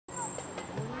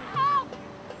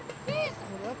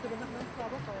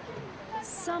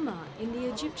summer in the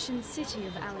Egyptian city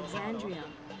of Alexandria.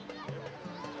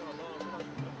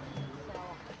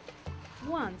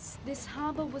 Once, this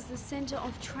harbour was the centre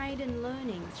of trade and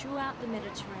learning throughout the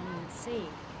Mediterranean Sea.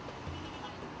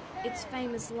 Its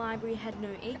famous library had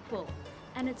no equal,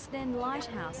 and its then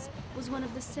lighthouse was one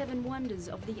of the 7 wonders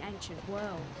of the ancient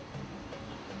world.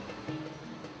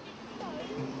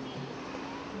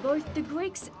 Both the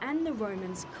Greeks and the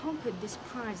Romans conquered this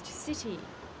prized city,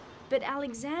 but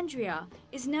Alexandria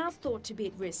is now thought to be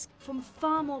at risk from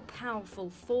far more powerful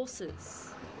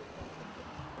forces.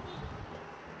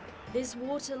 This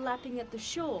water lapping at the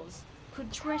shores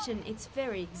could threaten its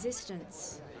very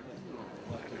existence.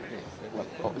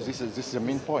 This is the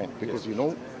main point, because you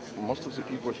know, most of the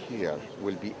people here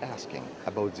will be asking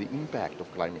about the impact of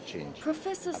climate change.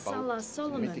 Professor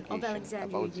Soliman of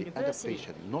Alexandria University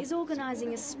is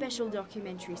organising a special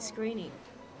documentary screening.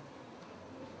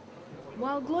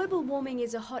 While global warming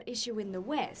is a hot issue in the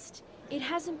West, it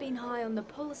hasn't been high on the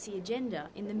policy agenda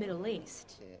in the Middle East.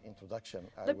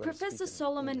 But Professor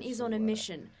Soliman is on a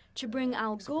mission to bring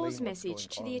Al Gore's message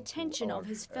to the attention of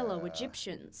his fellow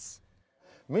Egyptians.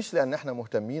 مش لأن احنا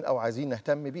مهتمين أو عايزين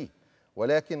نهتم بيه،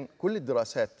 ولكن كل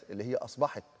الدراسات اللي هي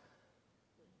أصبحت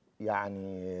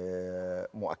يعني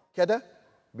مؤكدة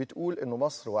بتقول إنه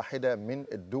مصر واحدة من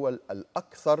الدول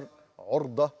الأكثر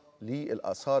عرضة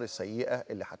للآثار السيئة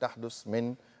اللي هتحدث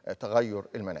من تغير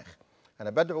المناخ. أنا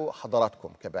بدعو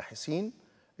حضراتكم كباحثين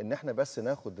إن احنا بس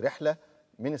ناخد رحلة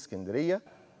من اسكندرية.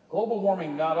 Global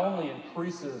warming not only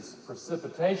increases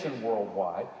precipitation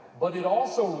worldwide, but it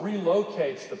also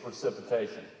relocates the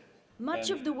precipitation. Much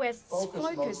of the West's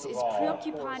focus is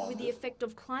preoccupied with the effect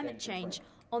of climate change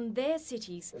on their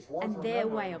cities and their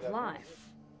way of life.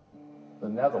 The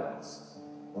Netherlands,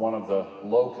 one of the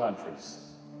low countries,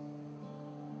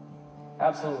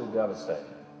 absolutely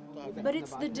devastating. But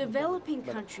it's the developing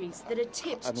countries that are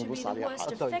tipped to be the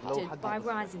worst affected by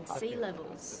rising sea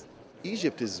levels.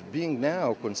 Egypt is being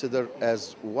now considered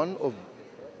as one of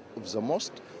the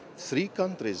most 3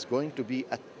 countries going to be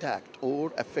attacked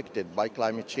or affected by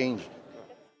climate change.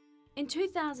 In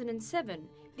 2007,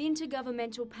 the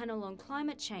Intergovernmental Panel on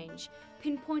Climate Change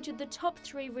pinpointed the top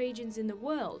 3 regions in the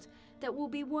world that will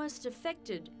be worst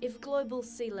affected if global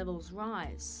sea levels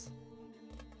rise.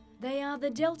 They are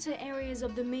the delta areas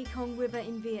of the Mekong River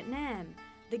in Vietnam,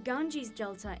 the Ganges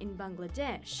Delta in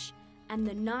Bangladesh, and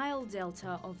the Nile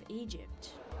Delta of Egypt.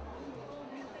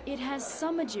 It has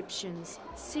some Egyptians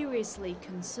seriously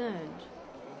concerned.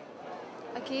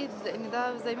 أكيد إن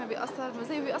ده زي ما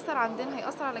بيأثر عندنا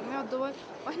هيأثر على جميع الدول،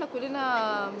 وإحنا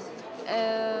كلنا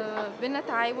بينا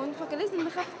تعاون، فكان لازم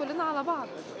نخاف كلنا على بعض.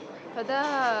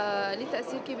 فده ليه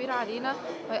تأثير كبير علينا،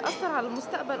 وهيأثر على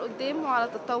المستقبل قدام وعلى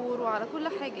التطور وعلى كل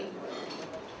حاجة.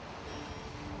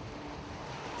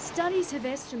 Studies have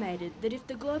estimated that if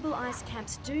the global ice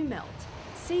caps do melt,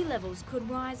 sea levels could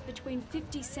rise between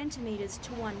 50 centimetres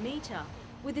to 1 metre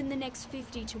within the next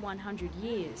 50 to 100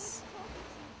 years.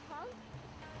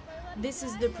 This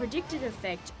is the predicted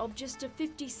effect of just a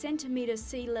 50 centimetre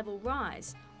sea level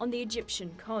rise on the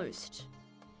Egyptian coast.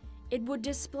 It would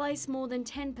displace more than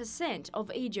 10%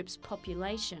 of Egypt's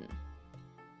population.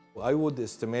 I would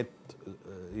estimate,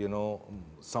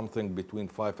 something between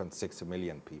 5 and 6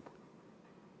 million people.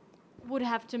 Would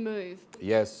have to move.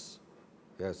 Yes,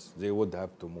 they would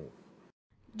have to move.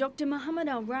 Dr Mohammad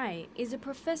Al-Raey is a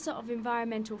professor of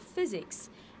environmental physics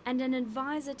and an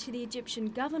advisor to the Egyptian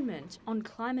government on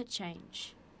climate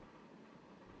change.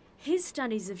 His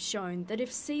studies have shown that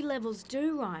if sea levels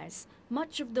do rise,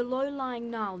 much of the low-lying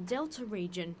Nile Delta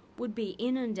region would be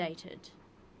inundated.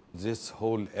 This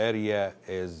whole area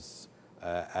is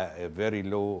a very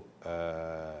low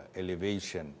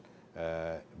elevation,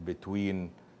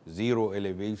 between 0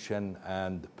 elevation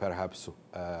and perhaps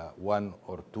 1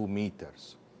 or 2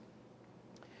 meters.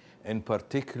 In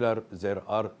particular, there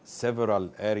are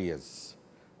several areas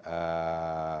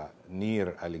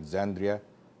near Alexandria,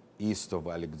 east of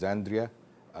Alexandria,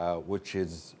 which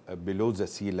is below the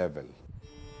sea level.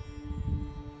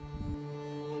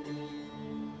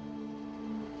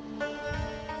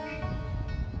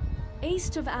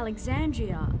 East of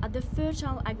Alexandria are the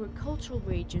fertile agricultural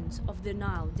regions of the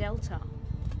Nile Delta.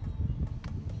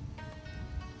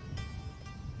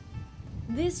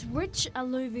 This rich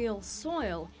alluvial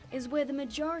soil is where the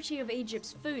majority of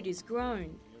Egypt's food is grown.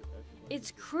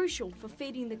 It's crucial for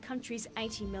feeding the country's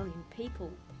 80 million people.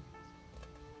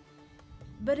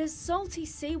 But as salty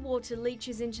seawater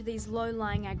leaches into these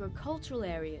low-lying agricultural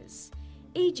areas,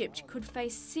 Egypt could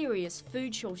face serious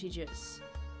food shortages.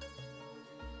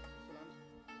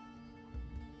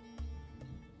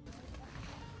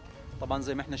 طبعا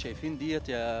زي ما احنا شايفين ديت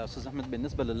يا استاذ احمد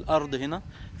بالنسبه للارض هنا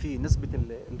في نسبه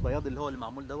البياض اللي هو اللي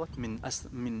معمول دوت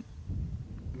من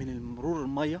المرور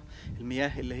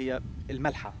المياه اللي هي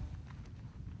المالحه.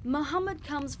 Mohammed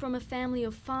comes from a family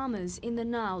of farmers in the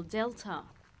Nile Delta.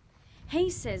 He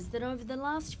says that over the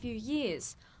last few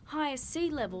years, higher sea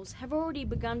levels have already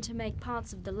begun to make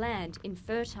parts of the land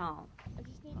infertile.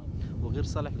 وغير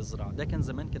صالح للزراعه، ده كان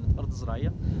زمان كانت ارض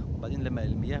زراعيه، وبعدين لما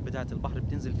المياه بتاعه البحر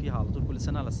بتنزل فيها على طول كل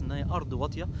سنه على اساس ان هي ارض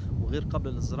واطيه وغير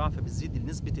قابله للزراعه فبتزيد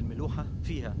نسبه الملوحه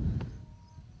فيها.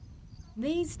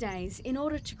 These days, in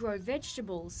order to grow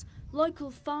vegetables,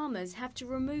 local farmers have to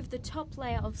remove the top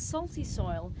layer of salty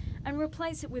soil and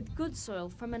replace it with good soil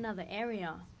from another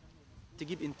area.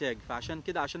 تجيب انتاج، فعشان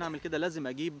كده عشان اعمل كده لازم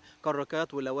اجيب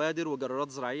كراكات ولوادر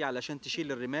وجرارات زراعيه علشان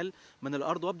تشيل الرمال من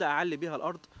الارض وابدا اعلي بيها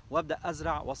الارض وابدا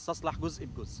ازرع واستصلح جزء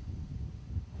بجزء.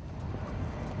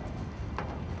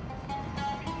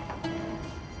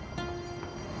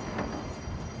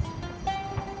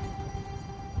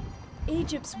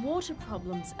 Egypt's water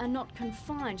problems are not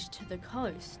confined to the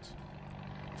coast.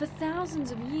 For thousands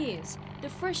of years,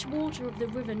 the fresh water of the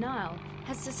River Nile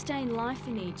has sustained life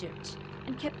in Egypt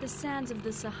and kept the sands of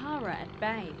the Sahara at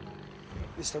bay.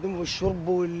 يستخدموا للشرب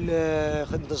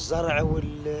وخدمة الزرع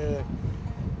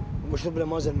وشرب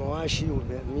المواشي المواشي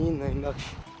والبهائمين ما يهمكش.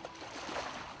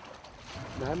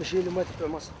 أهم شيء المياه بتوع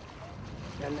مصر،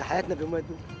 يعني حياتنا في المياه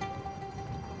دول.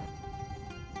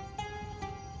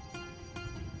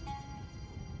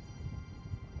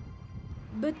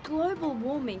 But global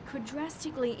warming could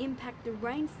drastically impact the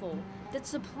rainfall that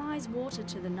supplies water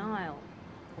to the Nile.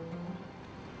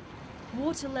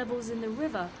 Water levels in the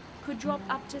river could drop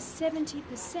up to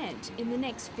 70% in the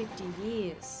next 50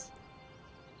 years.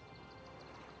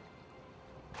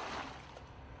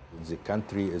 The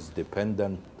country is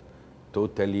dependent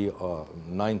totally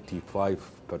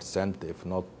 95%, if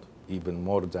not even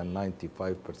more than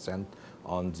 95%,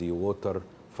 on the water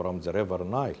from the River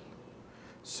Nile.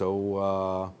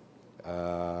 So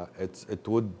it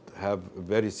would have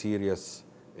very serious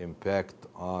impact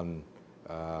on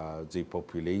the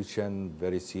population,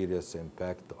 very serious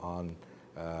impact on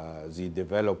the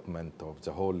development of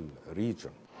the whole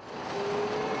region.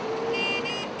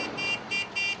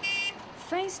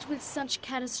 Faced with such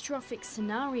catastrophic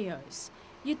scenarios,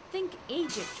 you'd think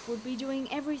Egypt would be doing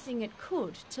everything it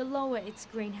could to lower its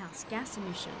greenhouse gas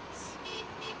emissions.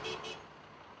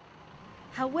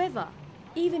 However,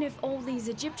 even if all these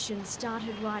Egyptians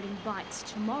started riding bikes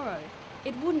tomorrow,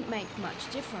 it wouldn't make much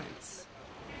difference.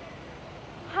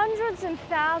 Hundreds and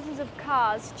thousands of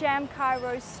cars jam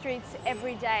Cairo's streets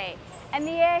every day, and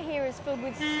the air here is filled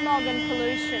with smog and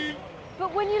pollution. But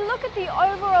when you look at the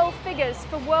overall figures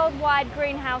for worldwide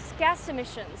greenhouse gas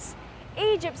emissions,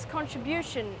 Egypt's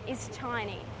contribution is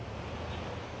tiny.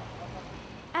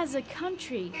 As a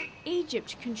country,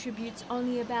 Egypt contributes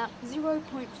only about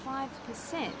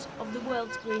 0.5% of the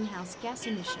world's greenhouse gas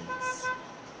emissions.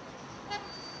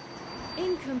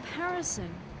 In comparison,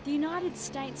 the United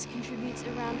States contributes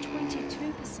around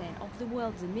 22% of the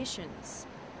world's emissions.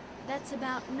 That's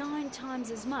about 9 times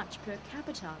as much per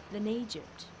capita than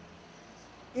Egypt.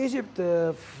 Egypt,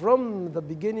 from the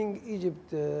beginning,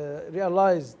 Egypt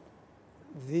realized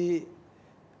the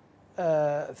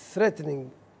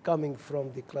threatening coming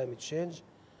from the climate change.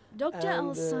 Dr.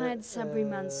 Al-Said Sabri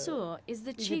uh, Mansour is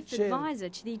the chief Egyptian- advisor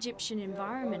to the Egyptian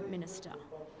Environment Minister.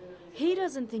 He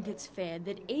doesn't think it's fair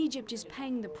that Egypt is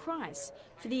paying the price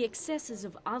for the excesses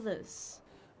of others.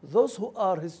 Those who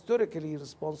are historically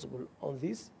responsible on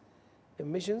these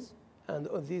emissions and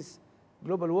on this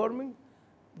global warming,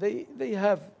 they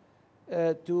have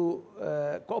to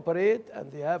cooperate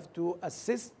and they have to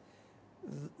assist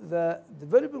the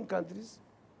developing countries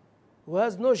who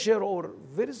has no share or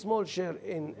very small share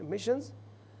in emissions,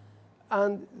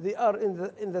 and they are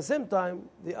in the same time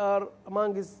they are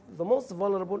amongst the most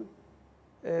vulnerable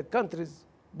countries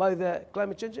by the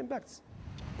climate change impacts.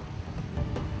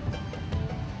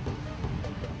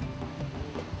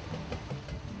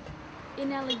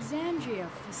 In Alexandria,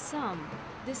 for some,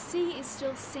 the sea is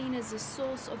still seen as a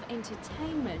source of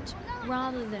entertainment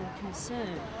rather than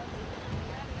concern.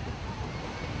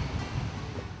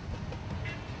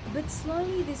 But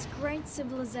slowly this great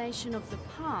civilization of the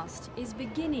past is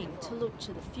beginning to look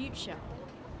to the future,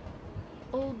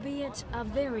 albeit a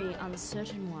very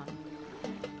uncertain one.